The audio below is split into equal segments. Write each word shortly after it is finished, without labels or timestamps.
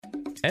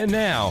And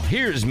now,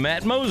 here's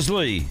Matt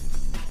Mosley.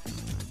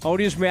 Oh,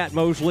 it is Matt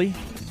Mosley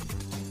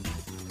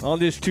on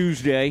this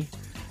Tuesday.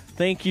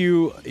 Thank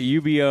you,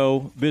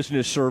 UBO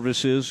Business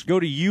Services.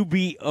 Go to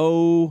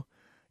ubeo.com.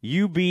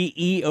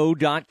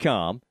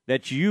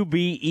 That's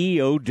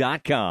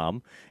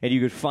ubeo.com, and you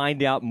can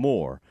find out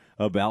more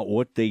about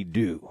what they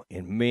do.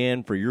 And,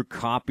 man, for your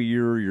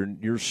copier,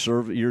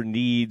 your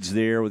needs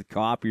there with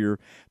copier,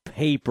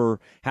 paper,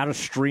 how to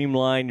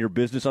streamline your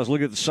business. I was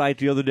looking at the site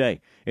the other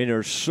day, and there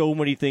are so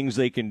many things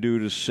they can do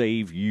to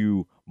save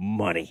you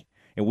money.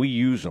 And we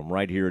use them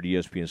right here at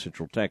ESPN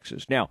Central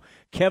Texas. Now,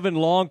 Kevin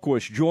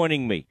Lonnquist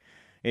joining me.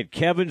 And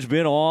Kevin's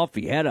been off.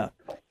 He had a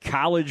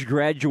college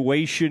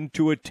graduation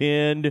to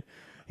attend.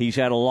 He's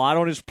had a lot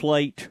on his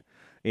plate.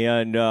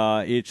 And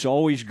it's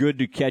always good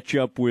to catch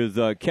up with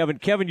Kevin.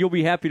 Kevin, you'll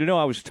be happy to know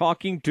I was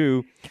talking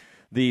to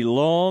the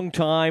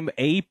longtime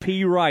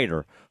AP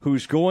writer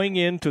who's going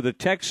into the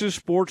Texas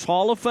Sports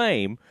Hall of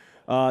Fame,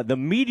 the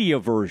media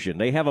version.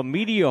 They have a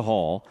media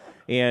hall.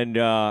 And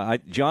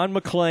John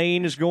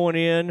McClain is going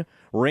in.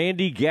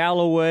 Randy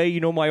Galloway,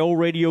 my old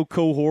radio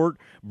cohort.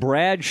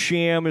 Brad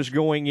Sham is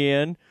going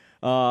in.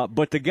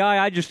 But the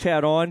guy I just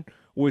had on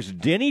was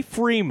Denny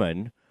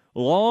Freeman,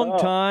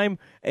 longtime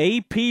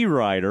AP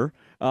writer.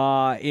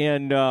 I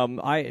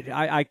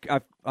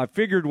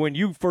figured when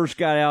you first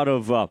got out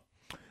of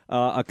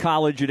a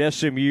college at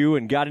SMU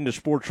and got into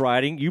sports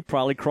writing, you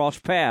probably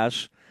crossed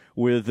paths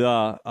with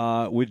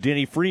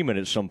Denny Freeman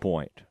at some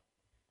point.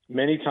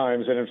 Many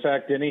times, and in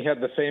fact, Denny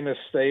had the famous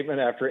statement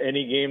after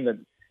any game that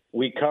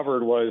we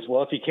covered was,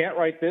 well, if you can't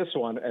write this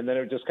one, and then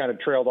it just kind of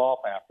trailed off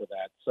after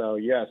that. So,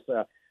 yes,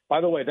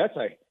 by the way, that's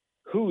a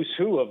who's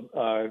who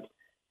of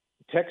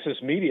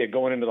Texas media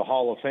going into the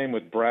Hall of Fame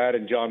with Brad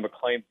and John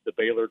McClain, the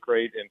Baylor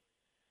great, and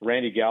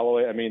Randy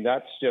Galloway. I mean,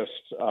 that's just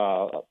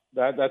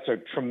that's a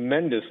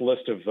tremendous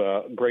list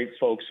of great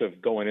folks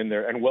of going in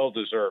there, and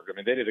well-deserved. I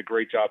mean, they did a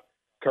great job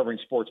covering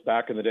sports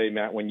back in the day,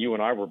 Matt, when you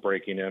and I were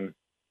breaking in.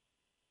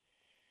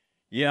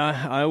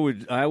 Yeah, I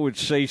would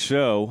say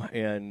so.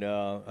 And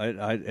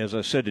I, as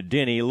I said to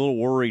Denny, a little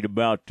worried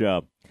about.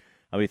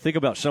 Think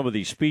about some of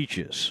these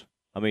speeches.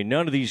 I mean,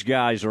 none of these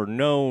guys are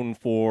known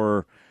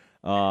for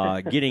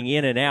getting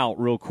in and out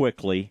real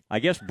quickly. I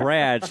guess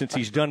Brad, since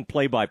he's done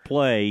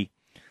play-by-play,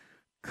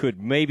 could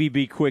maybe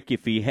be quick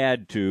if he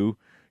had to.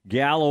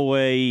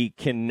 Galloway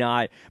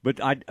cannot.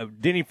 But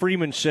Denny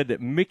Freeman said that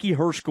Mickey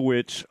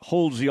Herskowitz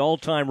holds the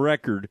all-time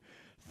record,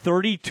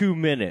 32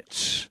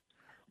 minutes.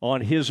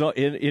 On his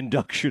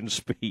induction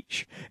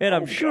speech. And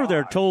I'm sure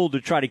they're told to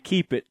try to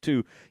keep it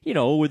to,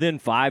 within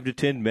 5 to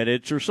 10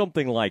 minutes or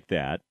something like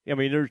that. I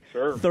mean, there's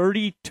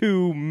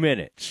 32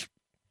 minutes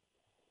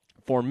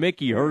for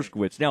Mickey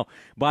Herskowitz. Now,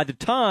 by the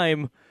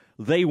time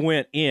they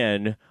went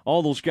in,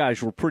 all those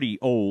guys were pretty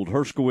old,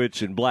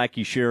 Herskowitz and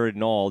Blackie Sherrod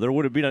and all. There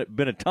would have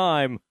been a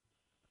time,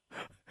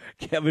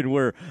 Kevin,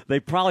 where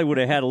they probably would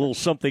have had a little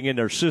something in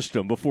their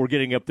system before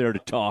getting up there to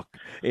talk.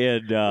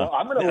 And well,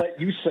 I'm going to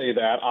let you say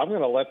that. I'm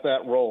going to let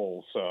that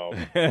roll. So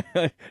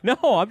no,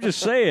 I'm just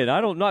saying.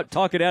 Not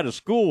talking out of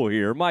school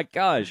here. My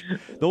gosh,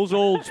 those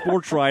old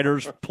sports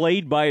writers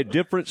played by a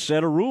different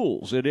set of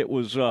rules, and it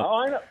was.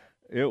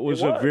 It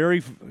was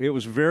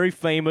very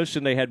famous,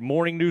 and they had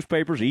morning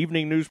newspapers,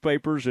 evening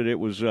newspapers, and it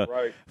was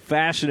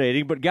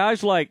fascinating. But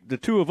guys like the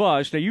two of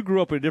us, now you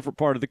grew up in a different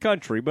part of the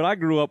country, but I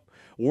grew up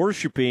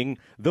worshiping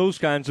those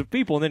kinds of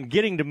people, and then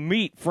getting to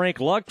meet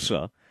Frank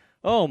Luxa.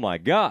 Oh my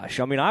gosh!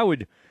 I mean,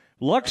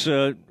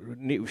 Luxa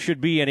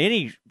should be in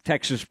any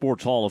Texas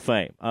Sports Hall of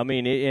Fame. I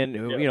mean,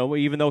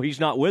 even though he's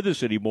not with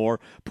us anymore,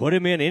 put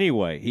him in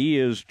anyway. He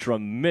is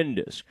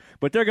tremendous.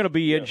 But they're going to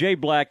be in Jay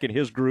Black and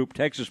his group,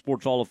 Texas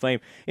Sports Hall of Fame.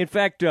 In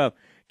fact,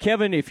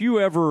 Kevin, if you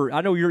ever,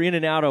 I know you're in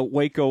and out of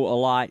Waco a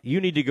lot, you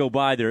need to go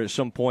by there at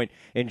some point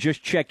and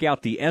just check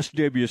out the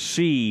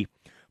SWC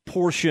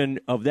portion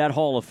of that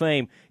Hall of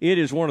Fame. It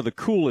is one of the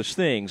coolest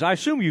things. I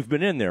assume you've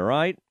been in there,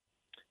 right?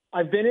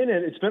 I've been in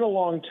it. It's been a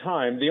long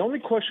time. The only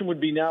question would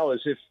be now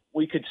is if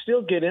we could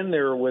still get in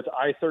there with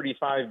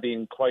I-35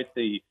 being quite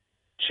the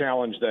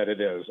challenge that it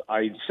is.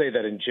 I say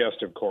that in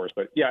jest, of course.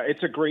 But, yeah,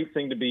 it's a great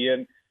thing to be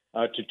in,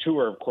 to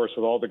tour, of course,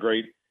 with all the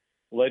great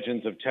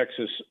legends of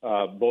Texas,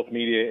 both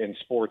media and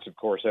sports, of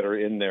course, that are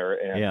in there.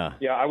 And,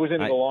 yeah I was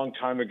in it a long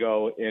time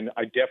ago, and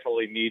I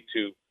definitely need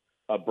to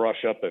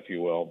brush up, if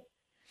you will.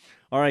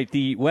 All right,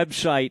 the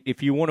website,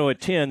 if you want to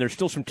attend, there's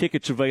still some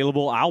tickets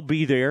available. I'll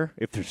be there.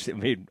 I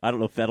don't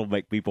know if that'll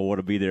make people want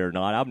to be there or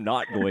not. I'm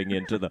not going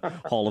into the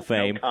Hall of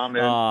Fame.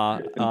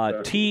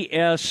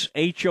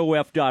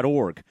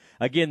 TSHOF.org.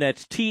 Again,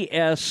 that's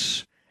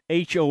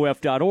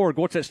TSHOF.org.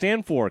 What's that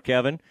stand for,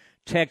 Kevin?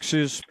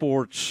 Texas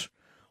Sports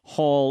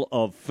Hall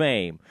of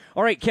Fame.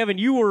 All right, Kevin,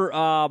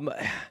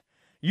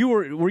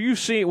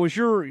 was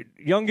your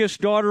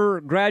youngest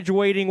daughter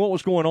graduating? What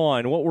was going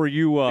on? What were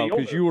you,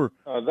 because you were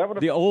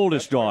the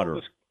oldest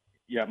daughter.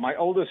 My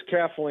oldest,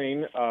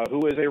 Kathleen,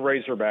 who is a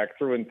Razorback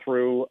through and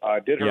through,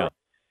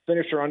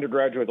 finished her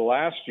undergraduate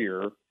last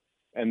year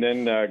and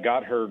then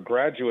got her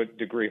graduate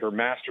degree, her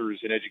master's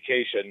in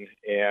education.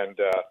 And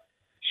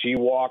She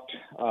walked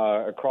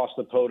across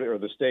the podium or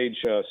the stage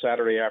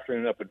Saturday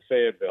afternoon up in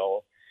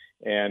Fayetteville,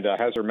 and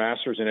has her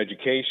master's in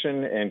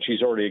education, and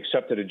she's already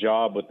accepted a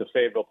job with the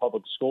Fayetteville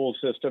Public School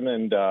System,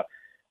 and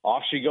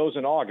off she goes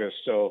in August.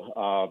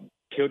 So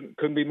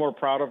couldn't be more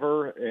proud of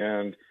her.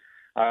 And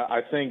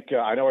I think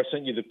I know I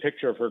sent you the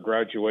picture of her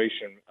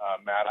graduation,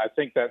 Matt. I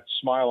think that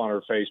smile on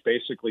her face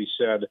basically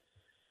said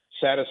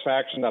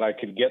satisfaction that I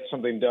could get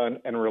something done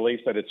and relief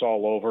that it's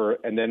all over,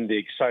 and then the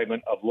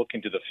excitement of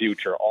looking to the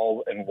future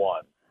all in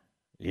one.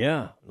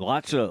 Yeah,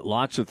 lots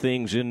of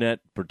things in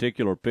that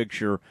particular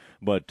picture,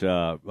 but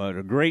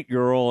a great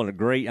girl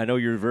and I know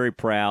you're very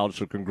proud,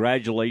 so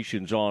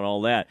congratulations on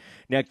all that.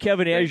 Now,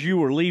 Kevin, as you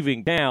were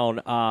leaving town,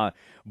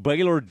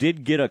 Baylor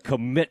did get a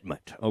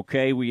commitment,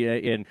 okay?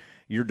 And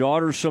your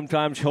daughters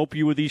sometimes help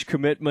you with these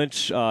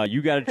commitments.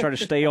 You got to try to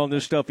stay on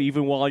this stuff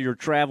even while you're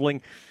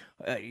traveling.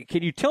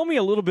 Can you tell me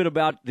a little bit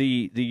about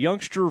the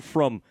youngster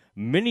from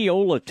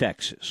Mineola,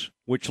 Texas,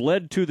 which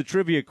led to the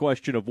trivia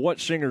question of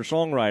what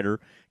singer-songwriter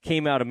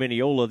came out of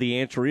Mineola? The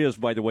answer is,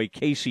 by the way,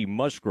 Casey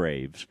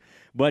Musgraves.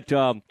 But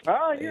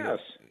yes.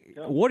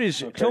 What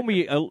is?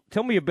 Okay.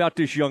 Tell me about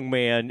this young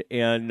man,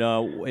 and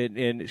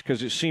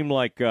because it seemed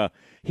like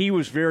he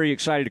was very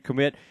excited to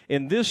commit,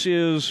 and this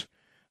is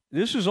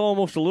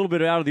almost a little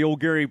bit out of the old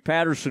Gary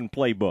Patterson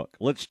playbook.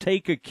 Let's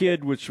take a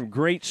kid with some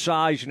great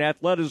size and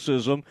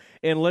athleticism,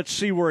 and let's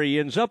see where he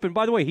ends up. And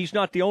by the way, he's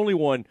not the only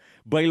one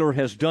Baylor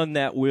has done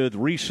that with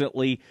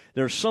recently.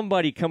 There's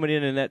somebody coming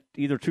in that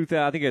either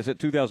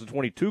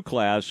 2022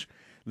 class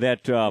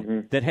that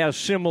that has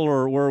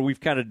similar, where we've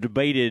kind of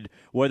debated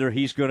whether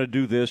he's going to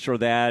do this or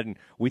that, and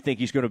we think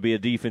he's going to be a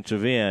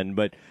defensive end.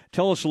 But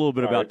tell us a little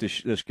bit about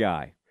this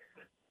guy.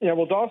 Yeah,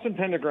 well, Dawson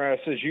Pendergrass,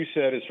 as you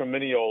said, is from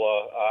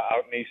Mineola,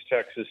 out in East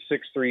Texas,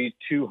 6'3",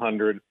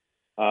 200.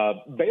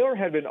 Baylor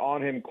had been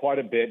on him quite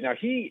a bit. Now,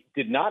 he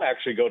did not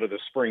actually go to the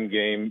spring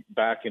game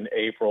back in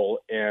April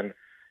and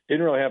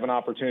didn't really have an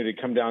opportunity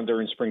to come down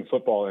during spring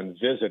football and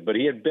visit, but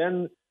he had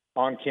been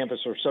on campus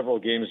for several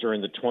games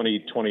during the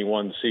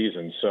 2021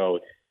 season. So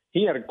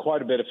he had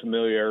quite a bit of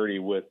familiarity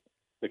with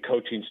the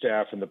coaching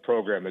staff and the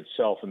program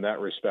itself in that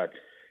respect.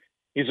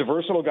 He's a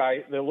versatile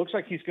guy. It looks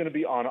like he's going to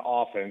be on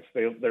offense.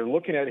 They're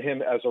looking at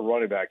him as a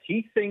running back.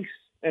 He thinks,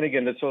 and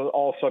again, that's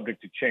all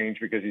subject to change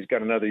because he's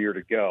got another year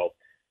to go,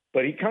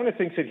 but he kind of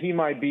thinks that he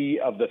might be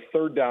of the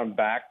third down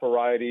back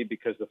variety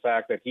because the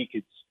fact that he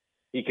could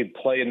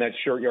play in that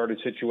short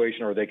yardage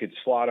situation, or they could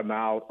slot him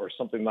out or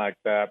something like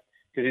that,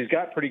 because he's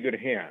got pretty good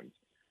hands.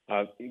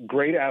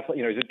 Great athlete.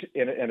 You know,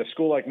 in a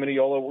school like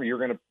Mineola,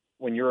 where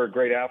when you're a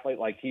great athlete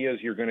like he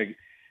is, you're going to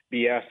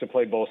be asked to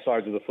play both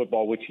sides of the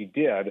football, which he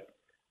did.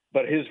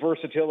 But his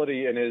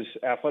versatility and his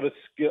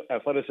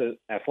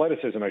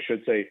athleticism, I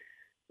should say,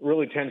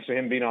 really tends to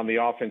him being on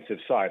the offensive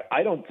side.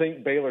 I don't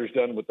think Baylor's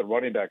done with the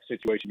running back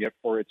situation yet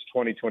for its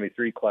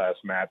 2023 class,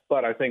 Matt,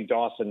 but I think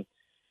Dawson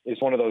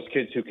is one of those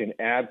kids who can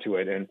add to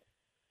it. And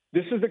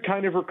this is the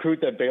kind of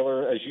recruit that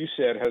Baylor, as you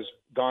said, has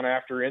gone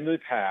after in the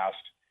past,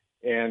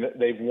 and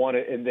they've won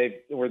it. And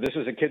where this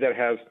is a kid that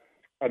has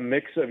a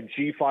mix of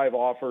G5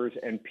 offers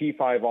and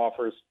P5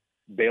 offers,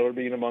 Baylor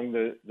being among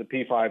the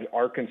P5.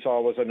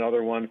 Arkansas was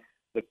another one.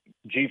 The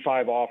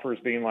G5 offers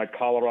being like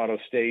Colorado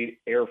State,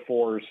 Air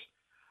Force,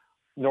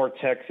 North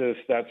Texas,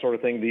 that sort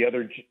of thing. The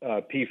other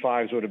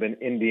P5s would have been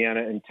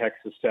Indiana and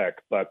Texas Tech.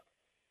 But,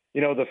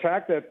 you know, the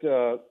fact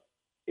that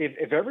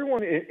if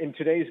everyone in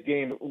today's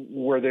game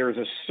where there's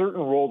a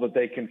certain role that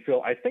they can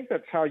fill, I think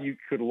that's how you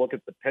could look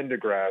at the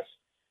Pendergrass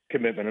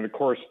commitment. And, of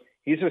course,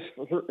 he's a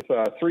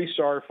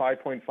 3-star,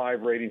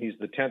 5.5 rating. He's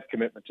the 10th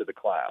commitment to the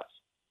class.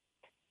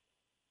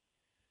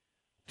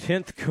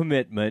 10th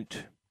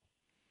commitment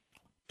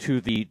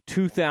to the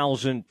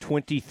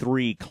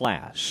 2023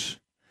 class.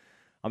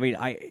 I mean,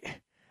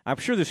 I'm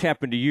sure this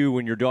happened to you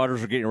when your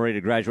daughters were getting ready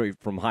to graduate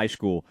from high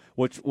school.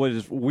 What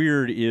is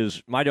weird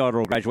is my daughter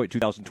will graduate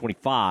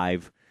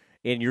 2025,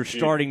 and you're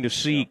starting to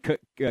see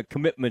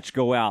commitments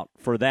go out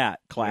for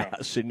that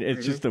class, and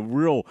it's just a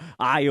real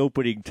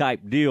eye-opening type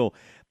deal.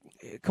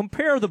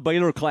 Compare the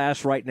Baylor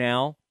class right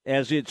now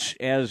as it's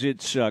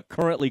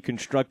currently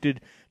constructed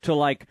to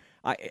like.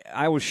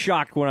 I was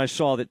shocked when I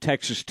saw that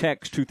Texas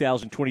Tech's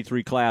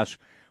 2023 class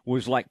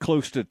was like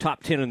close to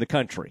top 10 in the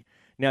country.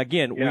 Now,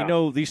 again, we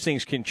know these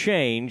things can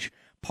change.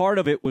 Part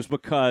of it was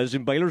because,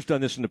 and Baylor's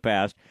done this in the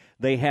past,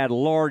 they had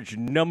large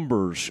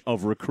numbers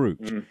of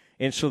recruits.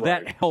 And so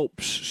that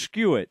helps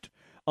skew it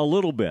a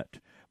little bit.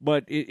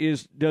 But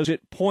does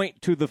it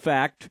point to the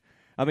fact,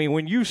 I mean,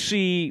 when you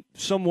see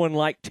someone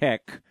like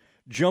Tech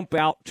jump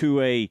out to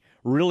a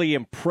really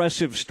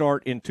impressive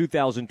start in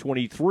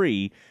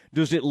 2023,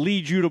 does it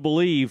lead you to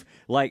believe,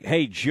 like,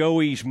 hey,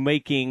 Joey's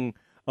making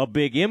a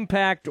big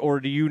impact,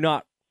 or do you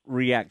not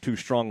react too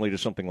strongly to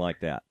something like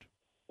that?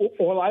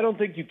 Well, I don't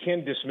think you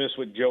can dismiss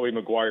what Joey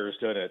McGuire's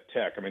done at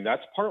Tech. I mean,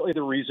 that's partly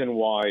the reason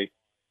why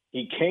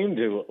he came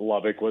to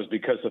Lubbock, was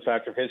because the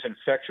fact of his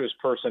infectious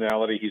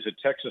personality. He's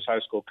a Texas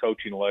high school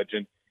coaching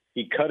legend.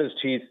 He cut his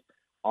teeth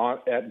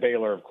at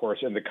Baylor, of course,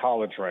 in the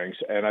college ranks,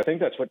 and I think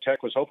that's what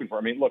Tech was hoping for.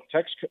 I mean, look,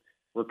 Tech's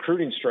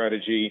recruiting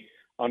strategy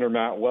under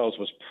Matt Wells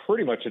was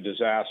pretty much a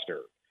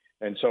disaster.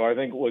 And so I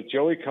think with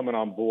Joey coming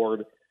on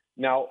board,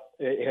 now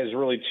it has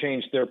really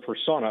changed their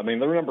persona. I mean,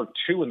 they're number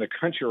 2 in the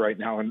country right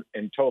now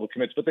in total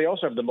commits, but they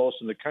also have the most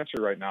in the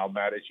country right now,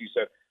 Matt. As you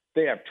said,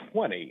 they have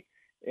 20.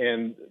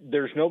 And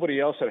there's nobody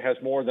else that has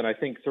more than, I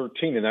think,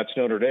 13, and that's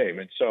Notre Dame.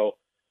 And so,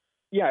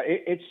 yeah,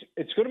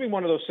 it's going to be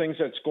one of those things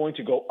that's going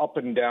to go up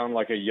and down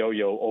like a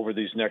yo-yo over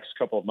these next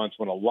couple of months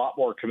when a lot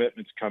more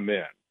commitments come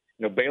in.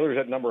 You know, Baylor's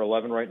at number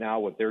 11 right now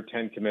with their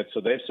 10 commits,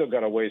 so they've still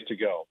got a ways to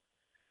go.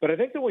 But I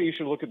think the way you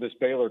should look at this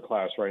Baylor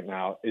class right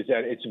now is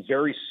that it's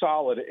very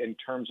solid in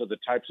terms of the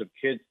types of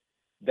kids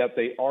that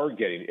they are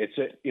getting.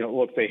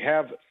 Look, they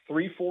have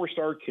 3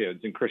 4-star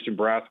kids in Christian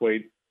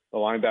Brathwaite, the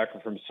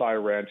linebacker from Cy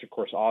Ranch, of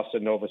course,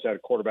 Austin Novus at a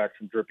quarterback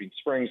from Dripping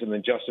Springs, and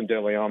then Justin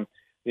DeLeon,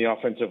 the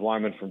offensive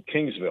lineman from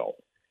Kingsville.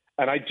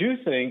 And I do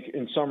think,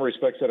 in some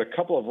respects, that a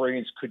couple of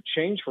ratings could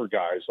change for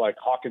guys like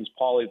Hawkins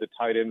Pauly, the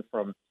tight end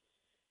from,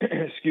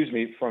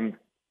 from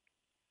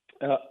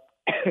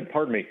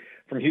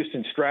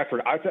Houston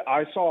Stratford.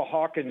 I saw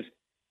Hawkins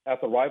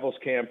at the Rivals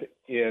camp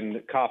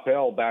in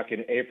Coppell back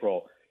in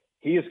April.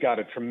 He has got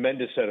a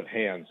tremendous set of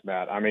hands,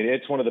 Matt. I mean,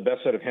 it's one of the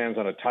best set of hands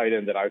on a tight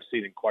end that I've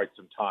seen in quite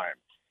some time.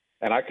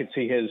 And I could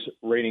see his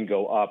rating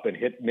go up and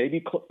hit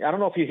maybe, I don't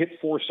know if he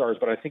hit 4 stars,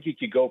 but I think he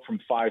could go from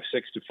 5.6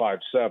 to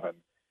 5.7.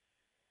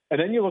 And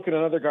then you look at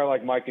another guy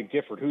like Micah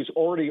Gifford, who's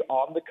already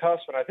on the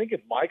cusp. And I think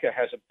if Micah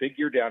has a big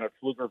year down at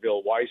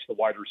Pflugerville, Weiss, the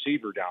wide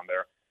receiver down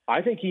there,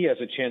 I think he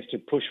has a chance to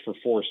push for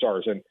 4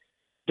 stars. And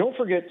don't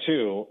forget,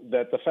 too,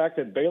 that the fact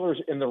that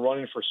Baylor's in the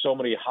running for so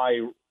many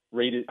highly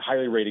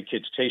rated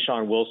kids,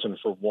 Tayshawn Wilson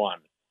for one,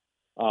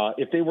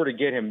 if they were to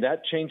get him,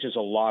 that changes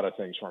a lot of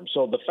things for him.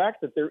 So the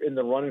fact that they're in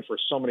the running for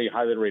so many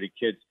highly rated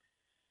kids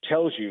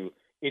tells you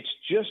it's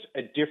just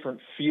a different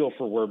feel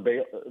for where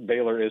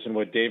Baylor is and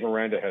what Dave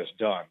Aranda has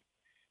done.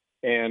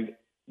 And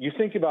you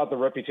think about the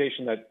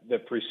reputation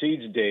that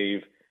precedes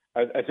Dave,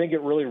 I think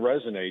it really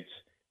resonates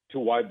to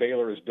why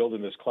Baylor is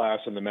building this class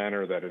in the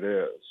manner that it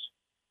is.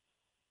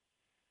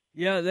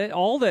 Yeah,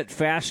 all that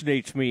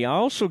fascinates me. I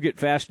also get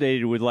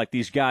fascinated with, like,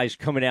 these guys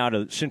coming out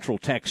of Central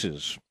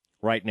Texas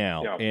right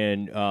now. Yeah.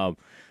 And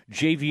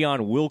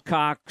Javion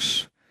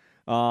Wilcox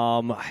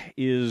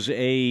is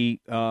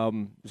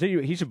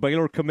he's a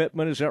Baylor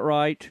commitment, is that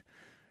right?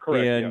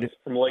 Correct, and, yes.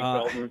 From Lake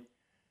Belton.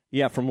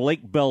 Yeah, from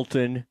Lake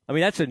Belton. I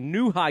mean, that's a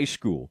new high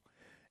school.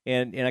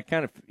 And I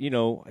kind of,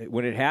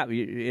 when it happens,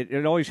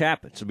 it always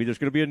happens. I mean, there's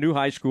going to be a new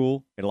high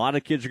school, and a lot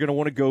of kids are going to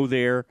want to go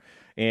there,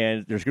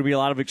 and there's going to be a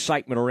lot of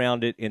excitement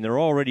around it, and they're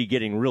already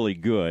getting really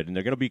good, and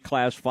they're going to be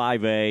Class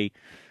 5A.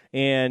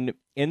 And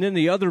then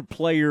the other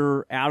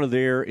player out of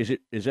there, is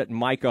that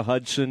Micah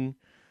Hudson?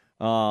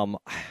 I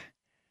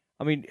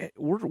mean,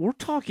 we're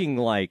talking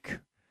like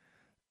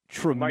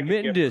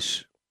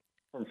tremendous.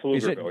 From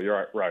Pflugerville,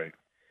 you're right.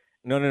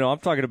 No. I'm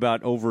talking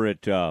about over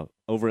at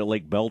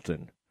Lake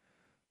Belton.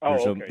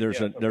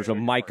 There's a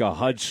Micah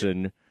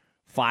Hudson,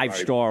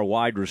 5-star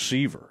wide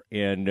receiver,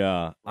 and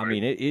I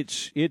mean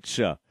he's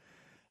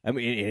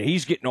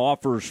getting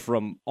offers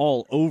from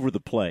all over the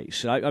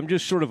place. I'm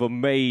just sort of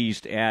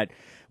amazed at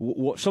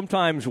what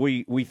sometimes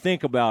we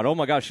think about. Oh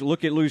my gosh,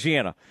 look at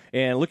Louisiana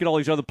and look at all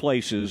these other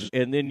places,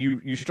 and then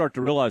you start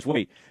to realize,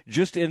 wait,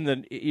 just in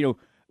the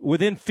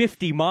within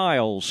 50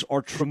 miles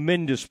are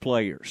tremendous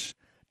players.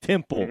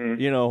 Temple, and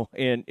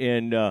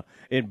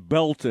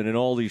Belton and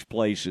all these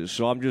places.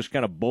 So I'm just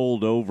kind of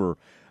bowled over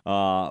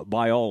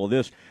by all of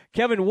this.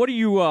 Kevin, what do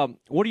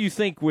you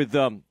think with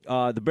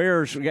the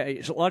Bears?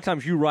 A lot of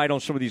times you write on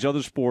some of these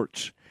other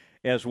sports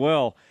as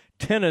well.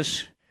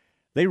 Tennis,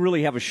 they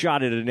really have a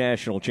shot at a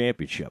national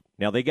championship.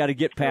 Now they got to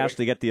get past.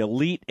 They got the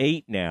Elite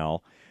Eight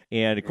now,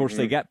 and of course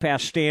they got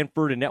past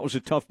Stanford, and that was a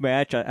tough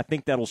match. I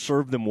think that'll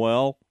serve them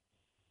well,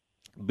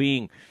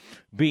 being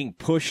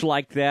pushed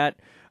like that.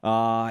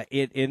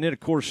 And then, of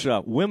course,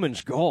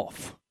 women's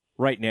golf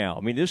right now. I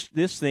mean,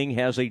 this thing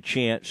has a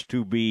chance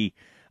to be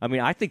 – I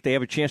mean, I think they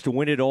have a chance to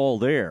win it all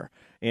there.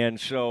 And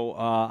so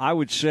I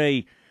would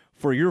say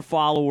for your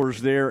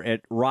followers there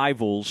at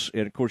Rivals,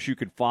 and, of course, you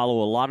can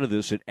follow a lot of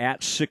this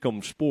at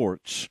Sikkim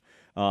Sports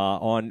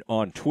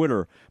on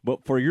Twitter.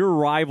 But for your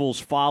Rivals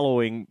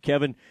following,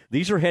 Kevin,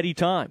 these are heady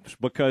times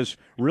because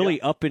really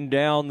up and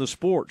down the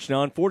sports.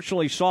 Now,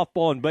 unfortunately,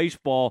 softball and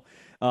baseball –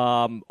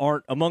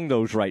 aren't among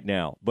those right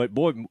now. But,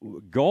 boy,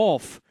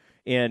 golf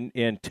and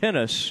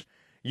tennis,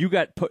 you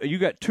got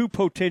 2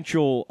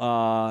 potential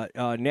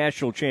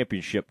national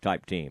championship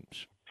type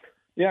teams.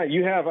 Yeah,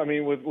 you have. I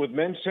mean, with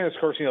men's tennis,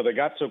 of course, they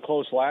got so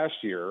close last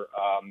year.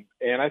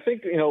 And I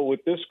think,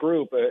 with this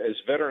group, as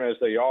veteran as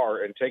they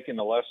are and taking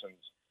the lessons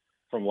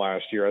from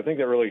last year, I think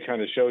that really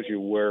kind of shows you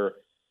where,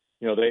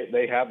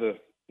 they have the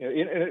 –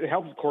 and it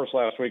helped, of course,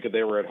 last week that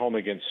they were at home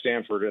against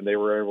Stanford and they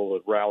were able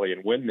to rally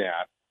and win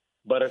that.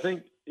 But I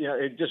think,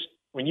 it just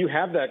when you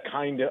have that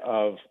kind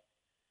of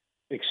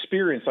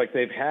experience like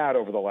they've had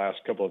over the last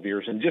couple of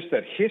years and just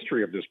that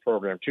history of this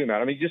program too,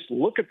 Matt. I mean, just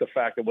look at the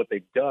fact that what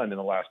they've done in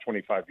the last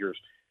 25 years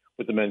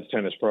with the men's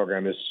tennis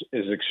program is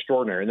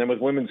extraordinary. And then with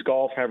women's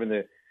golf having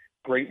the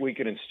great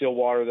weekend in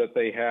Stillwater that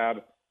they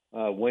had,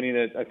 winning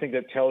it. I think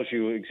that tells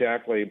you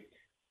exactly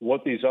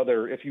what these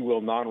other, if you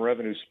will,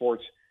 non-revenue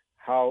sports,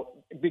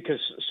 because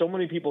so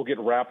many people get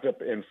wrapped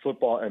up in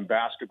football and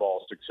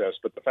basketball success,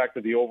 but the fact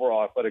that the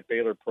overall athletic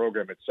Baylor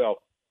program itself,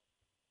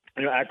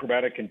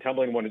 acrobatic and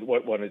tumbling when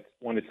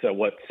it's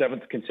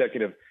seventh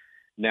consecutive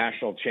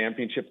national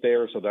championship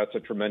there, so that's a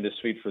tremendous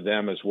feat for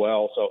them as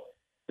well. So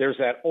there's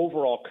that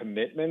overall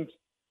commitment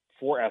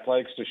for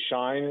athletics to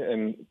shine,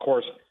 and of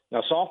course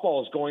now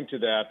softball is going to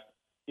that,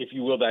 if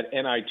you will, that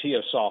NIT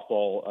of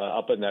softball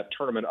up in that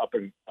tournament up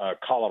in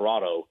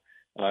Colorado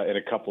in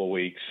a couple of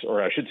weeks,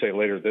 or I should say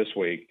later this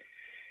week.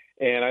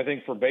 And I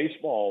think for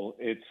baseball,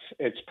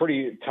 it's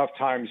pretty tough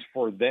times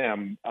for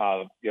them.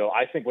 I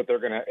think what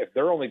if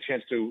their only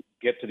chance to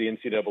get to the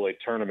NCAA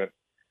tournament,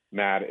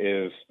 Matt,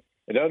 is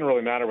it doesn't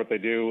really matter what they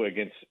do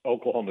against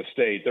Oklahoma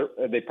State.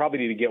 They probably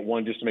need to get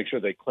one just to make sure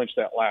they clinch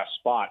that last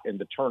spot in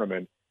the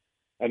tournament.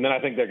 And then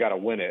I think they got to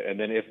win it. And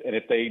then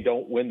if they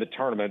don't win the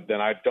tournament, then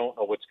I don't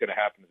know what's going to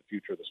happen in the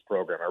future of this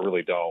program. I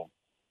really don't.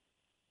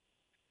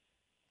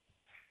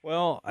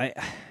 Well, I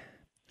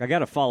got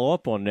to follow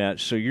up on that.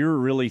 So you're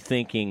really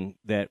thinking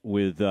that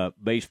with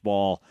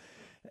baseball,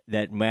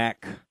 that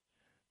Mac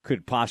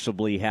could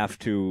possibly have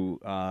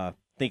to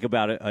think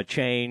about a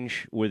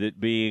change with it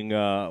being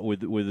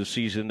with the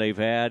season they've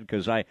had?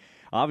 Because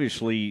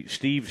obviously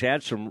Steve's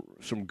had some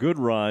good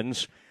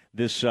runs.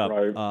 This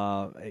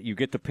right. You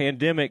get the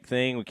pandemic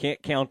thing. We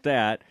can't count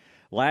that.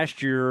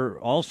 Last year,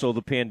 also,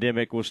 the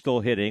pandemic was still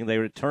hitting.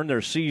 They turned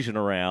their season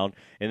around,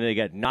 and they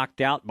got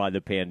knocked out by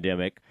the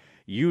pandemic.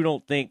 You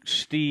don't think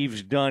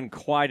Steve's done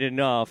quite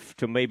enough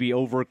to maybe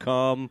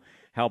overcome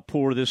how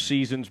poor this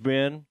season's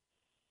been?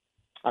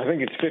 I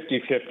think it's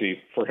 50-50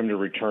 for him to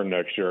return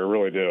next year. I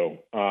really do.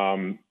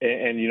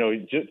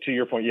 Just to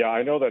your point, yeah,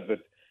 I know that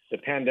the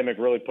pandemic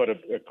really put a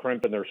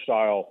crimp in their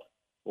style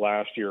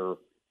last year,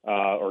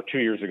 or 2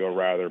 years ago,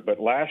 rather. But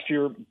last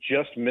year,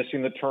 just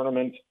missing the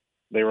tournament,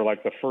 they were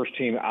like the first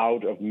team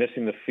out of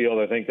missing the field.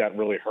 I think that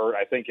really hurt.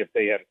 I think if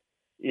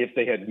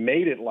they had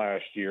made it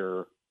last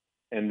year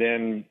and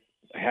then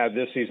had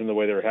this season the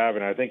way they were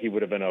having, I think he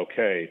would have been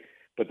okay.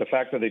 But the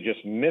fact that they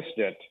just missed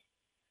it,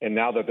 and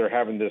now that they're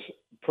having this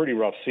pretty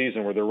rough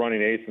season where they're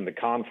running eighth in the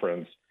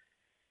conference,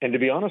 and to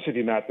be honest with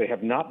you, Matt, they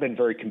have not been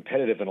very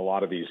competitive in a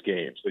lot of these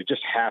games. They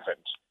just haven't.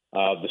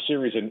 The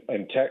series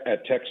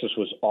at Texas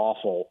was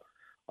awful.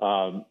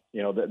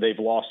 They've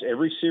lost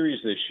every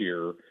series this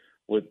year,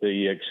 with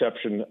the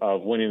exception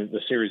of winning the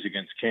series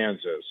against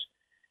Kansas,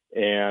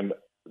 and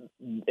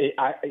they've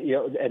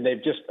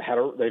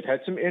had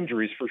some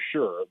injuries for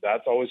sure.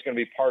 That's always going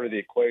to be part of the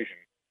equation.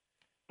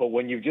 But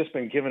when you've just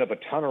been giving up a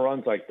ton of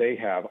runs like they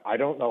have, I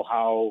don't know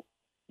how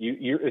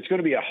it's going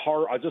to be a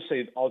hard. I'll just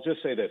say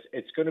this: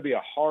 it's going to be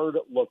a hard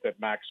look that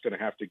Mac's going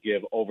to have to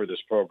give over this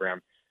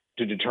program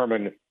to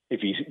determine if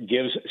he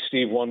gives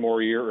Steve one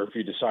more year or if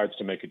he decides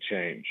to make a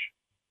change.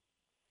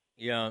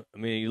 Yeah, I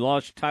mean, you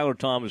lost Tyler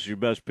Thomas, your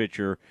best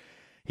pitcher.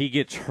 He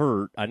gets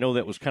hurt. I know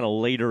that was kind of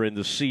later in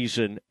the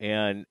season,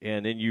 and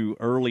then you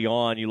early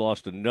on you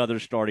lost another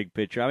starting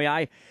pitcher. I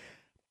mean,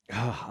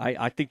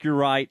 I think you're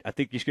right. I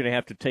think he's going to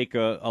have to take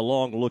a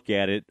long look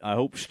at it. I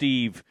hope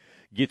Steve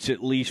gets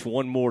at least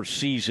one more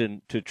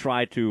season to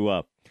try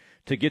to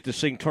get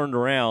this thing turned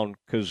around,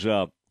 because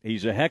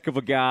he's a heck of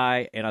a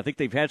guy, and I think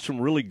they've had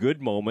some really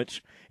good moments.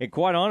 And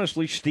quite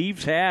honestly,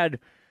 Steve's had,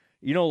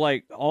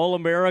 like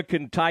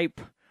All-American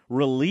type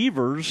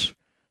relievers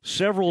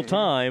several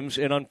times,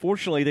 and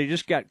unfortunately they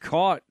just got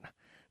caught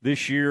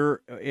this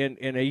year,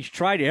 and he's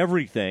tried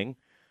everything,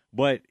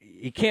 but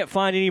he can't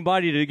find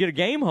anybody to get a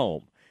game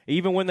home,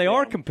 even when they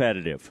are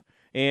competitive.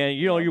 And,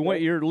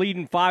 you're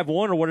leading 5-1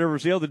 or whatever it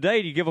was the other day,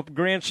 you give up a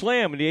grand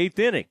slam in the eighth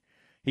inning.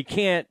 He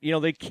can't,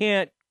 they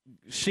can't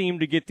seem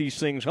to get these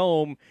things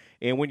home,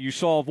 and when you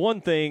solve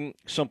one thing,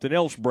 something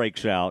else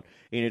breaks out,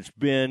 and it's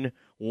been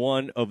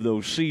one of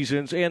those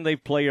seasons, and they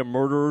play a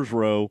murderer's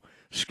row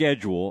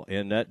schedule,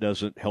 and that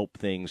doesn't help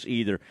things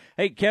either.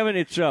 Hey, Kevin,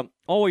 it's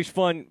always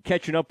fun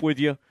catching up with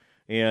you,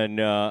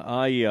 and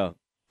I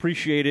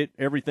appreciate it,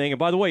 everything. And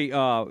by the way,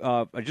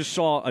 I just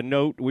saw a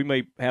note. We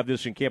may have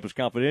this in Campus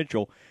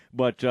Confidential,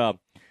 but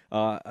James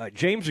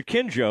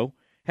Akinjo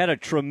had a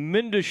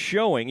tremendous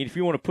showing. If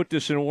you want to put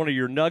this in one of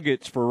your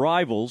nuggets for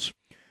Rivals,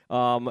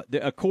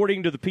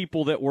 according to the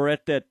people that were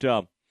at that,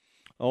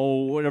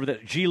 that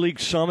G League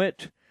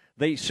Summit,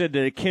 they said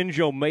that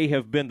Akinjo may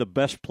have been the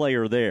best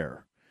player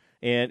there.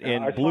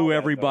 And blew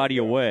everybody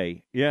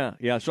away.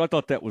 Yeah. So I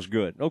thought that was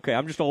good. Okay,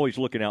 I'm just always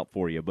looking out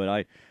for you, but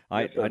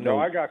I know. No,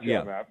 I got you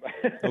on that.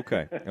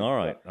 Okay. All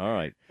right.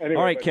 Anyway,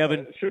 all right,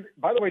 Kevin.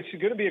 By the way, it's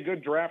going to be a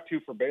good draft too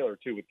for Baylor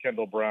too, with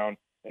Kendall Brown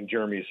and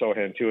Jeremy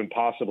Sohan too, and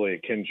possibly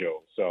Akinjo.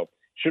 So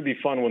should be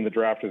fun when the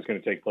draft is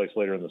going to take place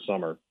later in the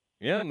summer.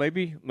 Yeah,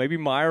 maybe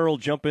Meyer will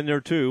jump in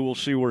there too. We'll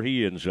see where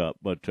he ends up.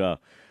 But all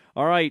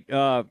right,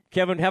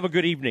 Kevin, have a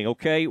good evening.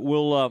 Okay,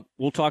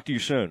 we'll talk to you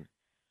soon.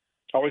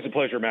 Always a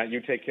pleasure, Matt. You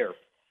take care.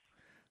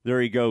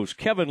 There he goes,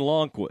 Kevin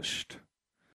Lonnquist.